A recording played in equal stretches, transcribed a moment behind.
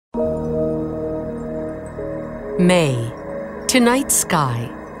May. Tonight's sky.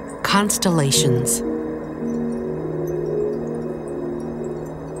 Constellations.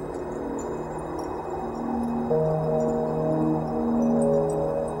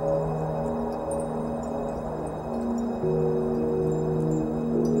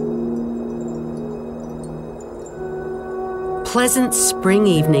 Pleasant spring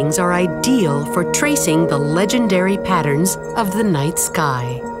evenings are ideal for tracing the legendary patterns of the night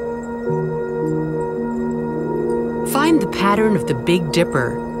sky. Find the pattern of the Big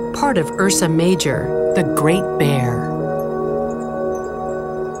Dipper, part of Ursa Major, the Great Bear.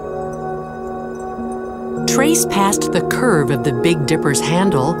 Trace past the curve of the Big Dipper's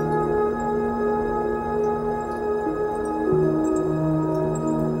handle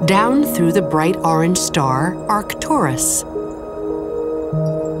down through the bright orange star Arcturus.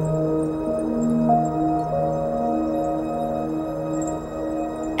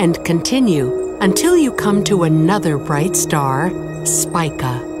 And continue until you come to another bright star,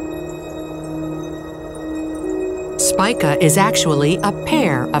 Spica. Spica is actually a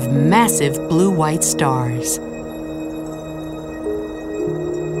pair of massive blue-white stars.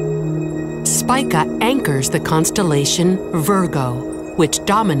 Spica anchors the constellation Virgo, which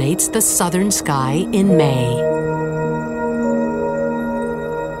dominates the southern sky in May.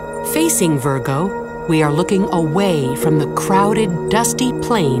 Facing Virgo, we are looking away from the crowded, dusty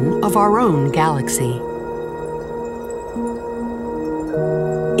plain of our own galaxy.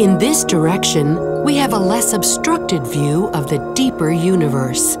 In this direction, we have a less obstructed view of the deeper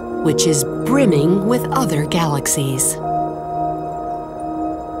universe, which is brimming with other galaxies.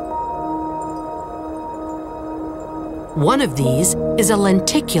 One of these is a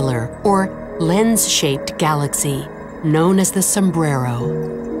lenticular or lens-shaped galaxy, known as the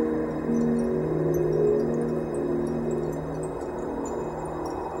Sombrero.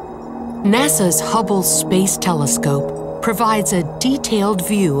 NASA's Hubble Space Telescope provides a detailed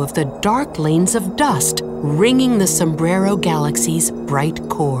view of the dark lanes of dust ringing the Sombrero Galaxy's bright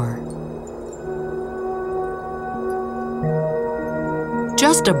core.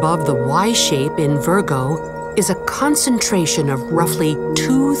 Just above the Y shape in Virgo is a concentration of roughly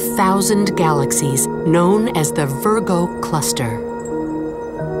 2,000 galaxies known as the Virgo cluster.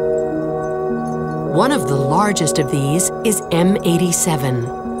 One of the largest of these is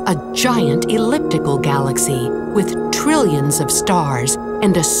M87. A giant elliptical galaxy with trillions of stars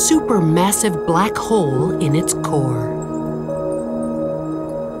and a supermassive black hole in its core.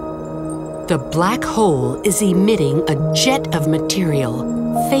 The black hole is emitting a jet of material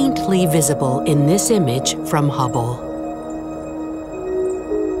faintly visible in this image from Hubble.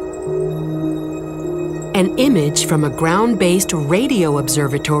 An image from a ground-based radio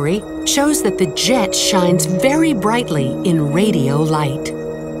observatory shows that the jet shines very brightly in radio light.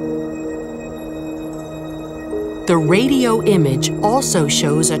 The radio image also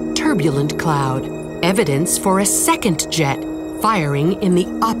shows a turbulent cloud, evidence for a second jet firing in the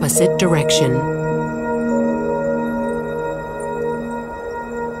opposite direction.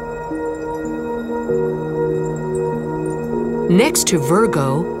 Next to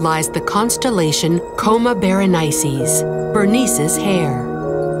Virgo lies the constellation Coma Berenices, Berenice's hair.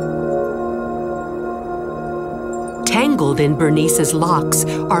 Tangled in Berenice's locks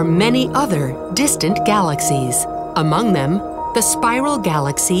are many other distant galaxies, among them the spiral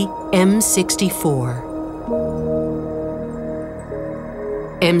galaxy M64.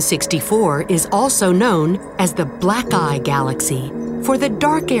 M64 is also known as the Black Eye Galaxy for the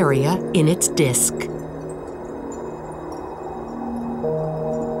dark area in its disk.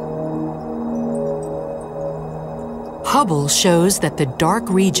 Hubble shows that the dark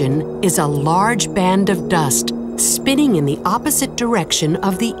region is a large band of dust spinning in the opposite direction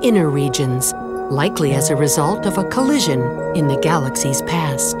of the inner regions, likely as a result of a collision in the galaxy's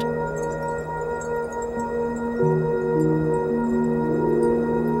past.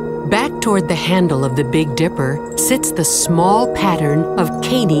 Back toward the handle of the Big Dipper sits the small pattern of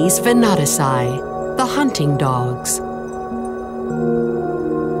Canis Venatici, the hunting dogs.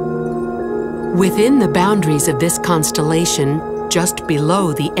 Within the boundaries of this constellation, just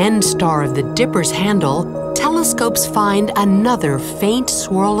below the end star of the Dipper's handle, telescopes find another faint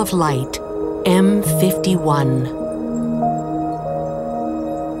swirl of light, M51.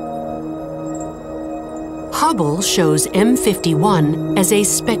 Hubble shows M51 as a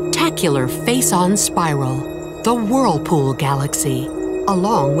spectacular face-on spiral, the Whirlpool Galaxy,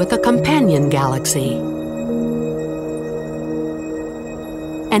 along with a companion galaxy.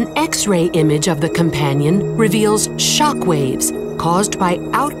 An X-ray image of the companion reveals shock waves caused by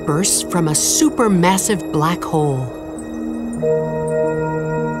outbursts from a supermassive black hole.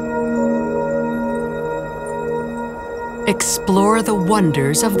 Explore the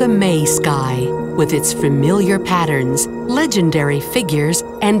wonders of the May sky with its familiar patterns, legendary figures,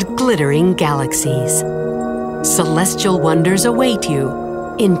 and glittering galaxies. Celestial wonders await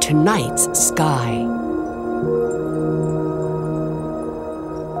you in tonight's sky.